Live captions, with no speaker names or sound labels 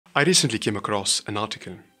I recently came across an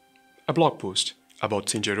article, a blog post about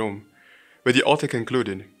St. Jerome, where the author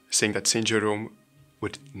concluded saying that St. Jerome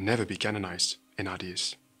would never be canonized in our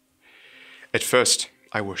days. At first,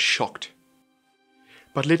 I was shocked.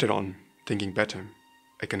 But later on, thinking better,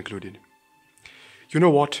 I concluded, you know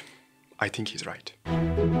what? I think he's right.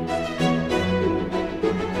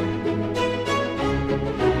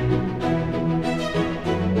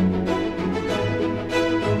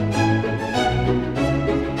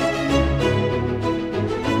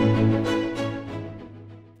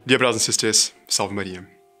 Dear brothers and sisters, Salve Maria.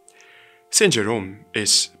 St. Jerome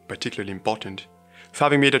is particularly important for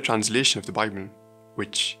having made a translation of the Bible,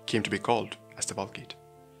 which came to be called as the Vulgate.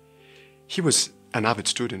 He was an avid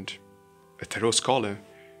student, a thorough scholar,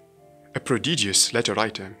 a prodigious letter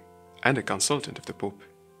writer, and a consultant of the Pope,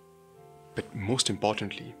 but most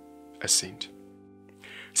importantly, a saint.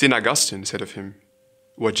 St. Augustine said of him,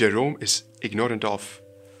 "What Jerome is ignorant of,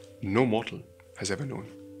 no mortal has ever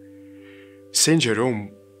known." St.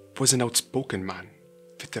 Jerome was an outspoken man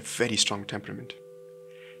with a very strong temperament.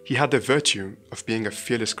 He had the virtue of being a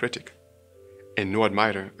fearless critic and no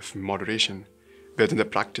admirer of moderation, whether in the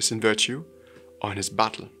practice and virtue or in his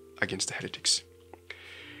battle against the heretics.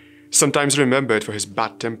 Sometimes remembered for his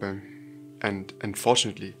bad temper and,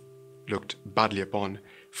 unfortunately, looked badly upon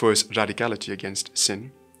for his radicality against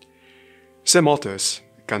sin, some authors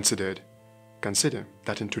consider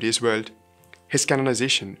that in today's world, his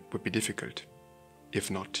canonization would be difficult,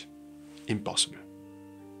 if not impossible.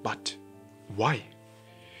 But why?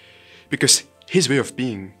 Because his way of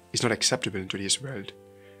being is not acceptable in today's world,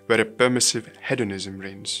 where a permissive hedonism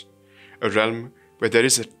reigns, a realm where there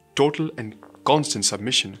is a total and constant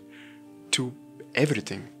submission to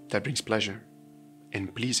everything that brings pleasure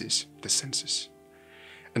and pleases the senses.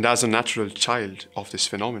 And as a natural child of this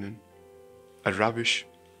phenomenon, a rubbish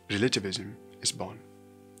relativism is born.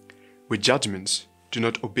 Where judgments do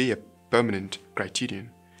not obey a permanent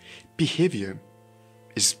criterion, behavior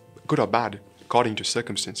is good or bad according to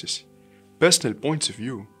circumstances, personal points of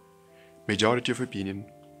view, majority of opinion,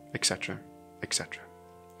 etc., etc.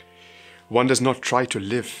 One does not try to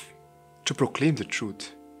live to proclaim the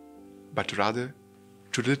truth, but rather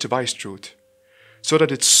to relativize truth so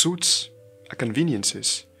that it suits our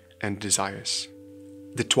conveniences and desires.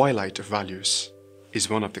 The twilight of values is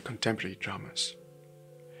one of the contemporary dramas.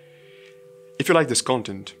 If you like this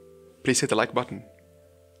content, please hit the like button,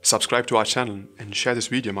 subscribe to our channel, and share this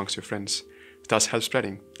video amongst your friends, thus help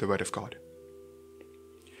spreading the word of God.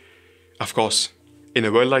 Of course, in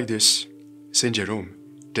a world like this, St. Jerome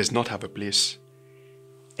does not have a place,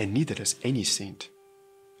 and neither does any saint.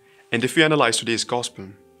 And if we analyze today's Gospel,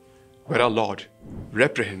 where our Lord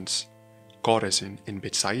reprehends Chorazin in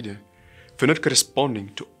Bethsaida for not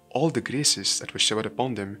corresponding to all the graces that were showered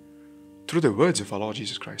upon them through the words of our Lord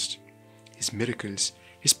Jesus Christ, His miracles,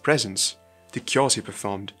 His presence, the cures He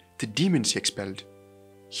performed, the demons He expelled,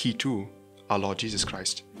 He too, our Lord Jesus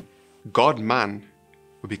Christ, God-man,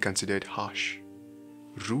 would be considered harsh,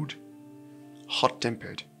 rude,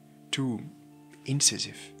 hot-tempered, too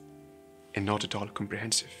incisive, and not at all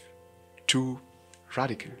comprehensive, too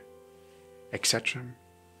radical, etc.,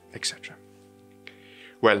 etc.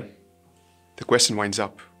 Well, the question winds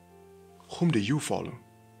up, whom do you follow?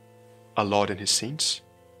 Our Lord and His saints,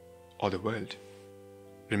 or the world?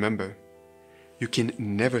 Remember, you can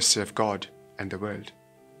never serve God and the world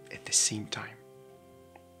at the same time.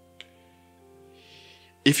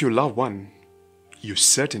 If you love one, you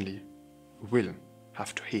certainly will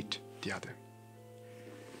have to hate the other.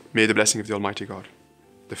 May the blessing of the Almighty God,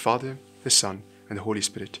 the Father, the Son, and the Holy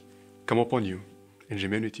Spirit come upon you and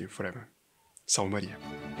remain with you forever. Salve Maria.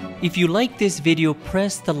 If you like this video,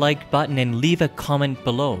 press the like button and leave a comment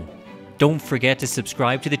below. Don't forget to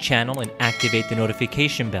subscribe to the channel and activate the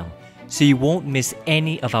notification bell so you won't miss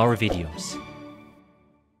any of our videos.